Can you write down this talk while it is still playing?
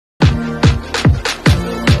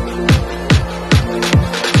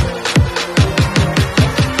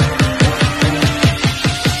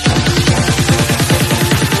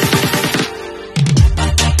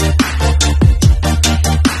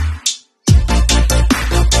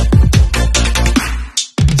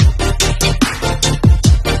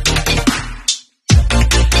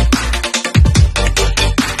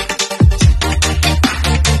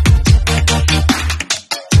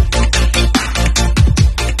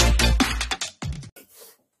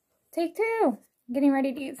Take two. Getting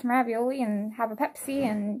ready to eat some ravioli and have a Pepsi,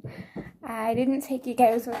 and I didn't take you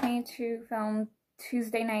guys with me to film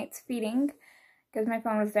Tuesday night's feeding because my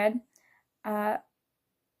phone was dead.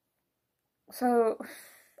 So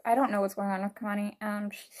I don't know what's going on with Kamani.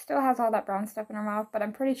 She still has all that brown stuff in her mouth, but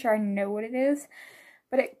I'm pretty sure I know what it is.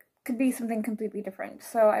 But it could be something completely different.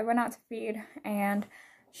 So I went out to feed, and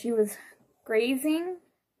she was grazing.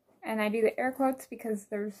 And I do the air quotes because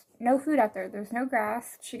there's no food out there. There's no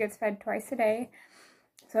grass. She gets fed twice a day.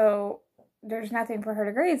 So there's nothing for her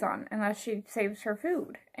to graze on unless she saves her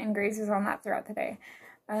food and grazes on that throughout the day.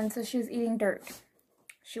 And so she was eating dirt.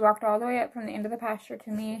 She walked all the way up from the end of the pasture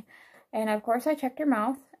to me. And of course I checked her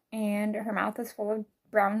mouth, and her mouth is full of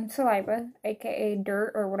brown saliva, aka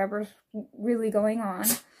dirt or whatever's really going on.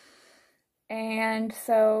 And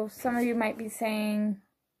so some of you might be saying,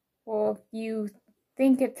 well, if you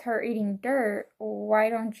think it's her eating dirt, why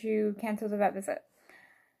don't you cancel the vet visit?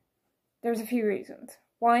 There's a few reasons.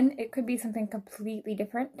 One, it could be something completely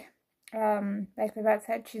different. Like the vet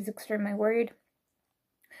said, she's extremely worried.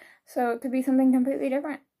 So it could be something completely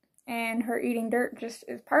different, and her eating dirt just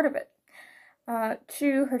is part of it.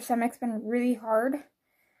 Two, her stomach's been really hard,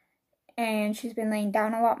 and she's been laying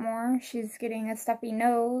down a lot more. She's getting a stuffy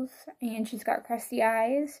nose, and she's got crusty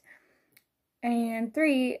eyes. And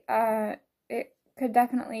three, it could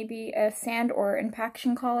definitely be a sand or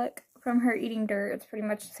impaction colic from her eating dirt. It's pretty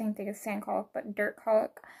much the same thing as sand colic, but dirt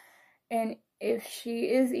colic. And if she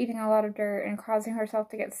is eating a lot of dirt and causing herself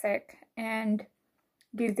to get sick and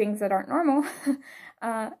do things that aren't normal,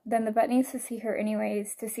 then the vet needs to see her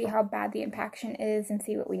anyways to see how bad the impaction is and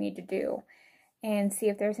see what we need to do and see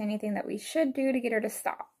if there's anything that we should do to get her to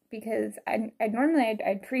stop. Because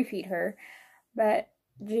I'd pre-feed her, but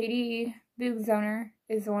JD Boog's owner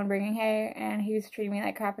is the one bringing hay, and he was treating me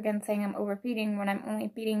like crap again, saying I'm overfeeding when I'm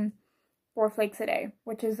only feeding 4 flakes a day,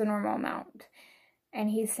 which is the normal amount. And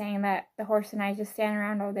he's saying that the horse and I just stand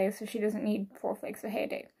around all day, so she doesn't need 4 flakes of hay a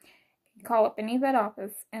day. You call up any vet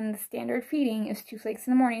office, and the standard feeding is 2 flakes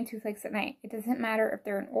in the morning, 2 flakes at night. It doesn't matter if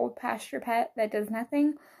they're an old pasture pet that does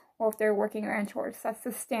nothing, or if they're a working ranch horse. That's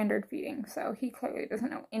the standard feeding, so he clearly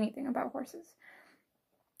doesn't know anything about horses.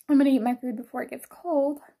 I'm going to eat my food before it gets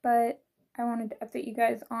cold, but I wanted to update you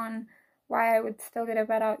guys on why I would still get a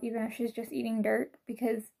vet out even if she's just eating dirt,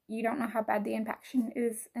 because you don't know how bad the impaction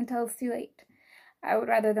is until it's too late. I would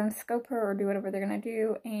rather them scope her or do whatever they're going to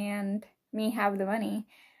do and me have the money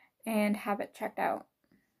and have it checked out.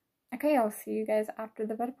 Okay, I'll see you guys after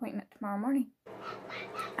the vet appointment tomorrow morning.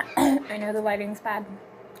 I know the lighting's bad.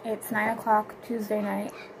 It's 9 o'clock Tuesday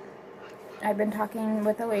night. I've been talking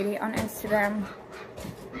with a lady on Instagram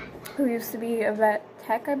who used to be a vet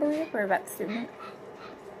tech, I believe, or a vet student.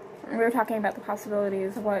 We were talking about the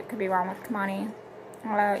possibilities of what could be wrong with Kamani.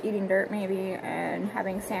 Eating dirt maybe, and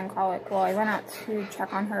having sand colic. Well, I went out to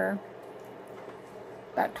check on her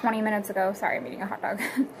about 20 minutes ago. Sorry, I'm eating a hot dog.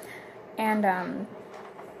 And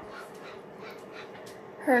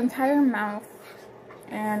her entire mouth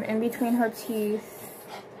and in between her teeth,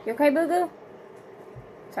 you okay, Boo Boo?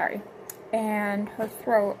 Sorry. And her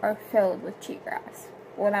throat are filled with cheatgrass.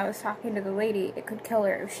 When I was talking to the lady, it could kill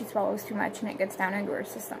her if she swallows too much and it gets down into her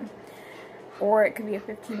system. Or it could be a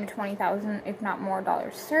 $15,000 to $20,000, if not more,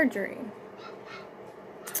 surgery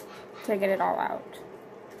to get it all out.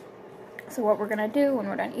 So what we're going to do when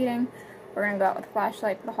we're done eating, we're going to go out with a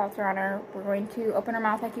flashlight, put a halter on her. We're going to open her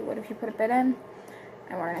mouth like you would if you put a bit in.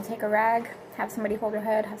 And we're going to take a rag, have somebody hold her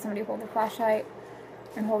head, have somebody hold the flashlight,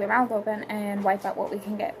 and hold her mouth open and wipe out what we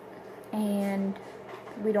can get. And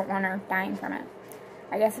we don't want her dying from it.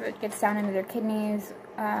 I guess if it gets down into their kidneys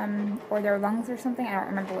or their lungs or something, I don't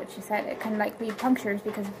remember what she said. It can like leave punctures,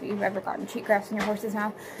 because if you've ever gotten cheatgrass in your horse's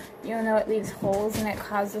mouth, you'll know it leaves holes and it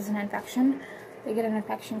causes an infection. They get an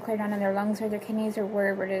infection clear down in their lungs or their kidneys or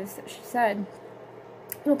wherever it is that she said,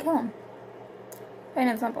 it'll kill them. Plain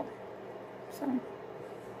and simple. So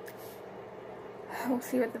we'll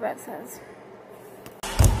see what the vet says.